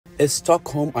Is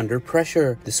Stockholm under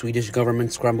pressure? The Swedish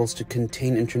government scrambles to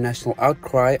contain international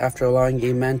outcry after allowing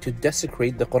a man to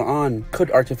desecrate the Quran.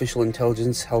 Could artificial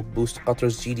intelligence help boost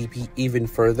Qatar's GDP even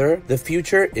further? The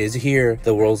future is here.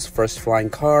 The world's first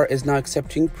flying car is now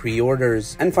accepting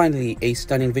pre-orders. And finally, a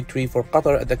stunning victory for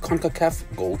Qatar at the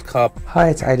CONCACAF Gold Cup. Hi,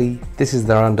 it's Ali. This is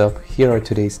the Roundup. Here are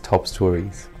today's top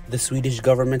stories. The Swedish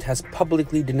government has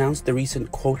publicly denounced the recent,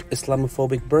 quote,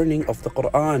 Islamophobic burning of the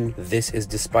Quran. This is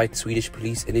despite Swedish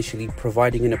police initially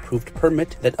providing an approved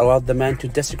permit that allowed the man to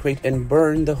desecrate and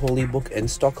burn the holy book in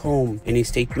Stockholm. In a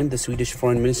statement, the Swedish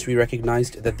Foreign Ministry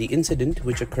recognized that the incident,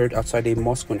 which occurred outside a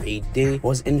mosque on Eid Day,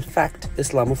 was in fact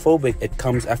Islamophobic. It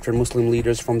comes after Muslim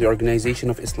leaders from the Organization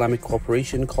of Islamic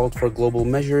Cooperation called for global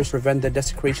measures to prevent the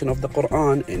desecration of the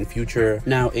Quran in future.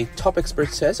 Now, a top expert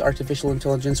says artificial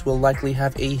intelligence will likely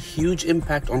have a huge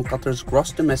impact on Qatar's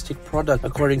gross domestic product.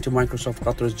 According to Microsoft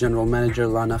Qatar's general manager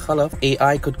Lana Khalaf,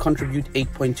 AI could contribute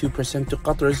 8.2% to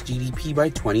Qatar's GDP by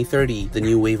 2030. The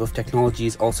new wave of technology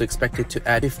is also expected to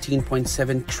add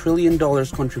 $15.7 trillion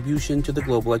contribution to the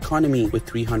global economy, with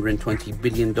 $320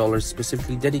 billion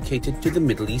specifically dedicated to the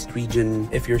Middle East region.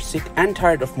 If you're sick and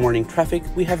tired of morning traffic,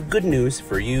 we have good news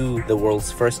for you. The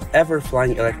world's first ever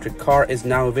flying electric car is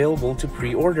now available to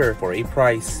pre-order for a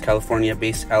price.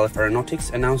 California-based Aleph Aeronautics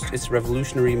announced its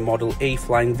revolutionary Model A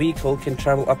flying vehicle can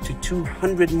travel up to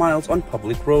 200 miles on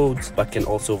public roads, but can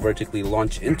also vertically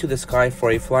launch into the sky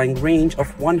for a flying range of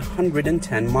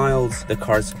 110 miles. The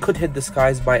cars could hit the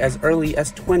skies by as early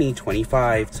as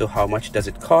 2025. So how much does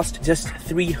it cost? Just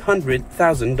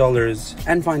 $300,000.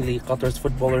 And finally, Qatar's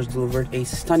footballers delivered a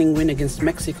stunning win against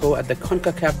Mexico at the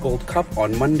CONCACAF Gold Cup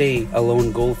on Monday. A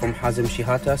lone goal from Hazem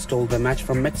Shihata stole the match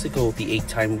from Mexico, the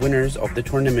 8-time winners of the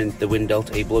tournament. The win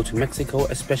dealt a blow to Mexico,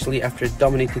 especially after it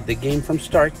dominated the game from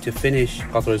start to finish.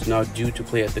 Qatar is now due to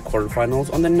play at the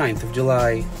quarterfinals on the 9th of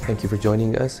July. Thank you for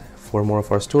joining us. For more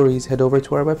of our stories, head over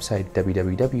to our website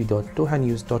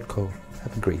www.dohanews.co.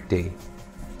 Have a great day.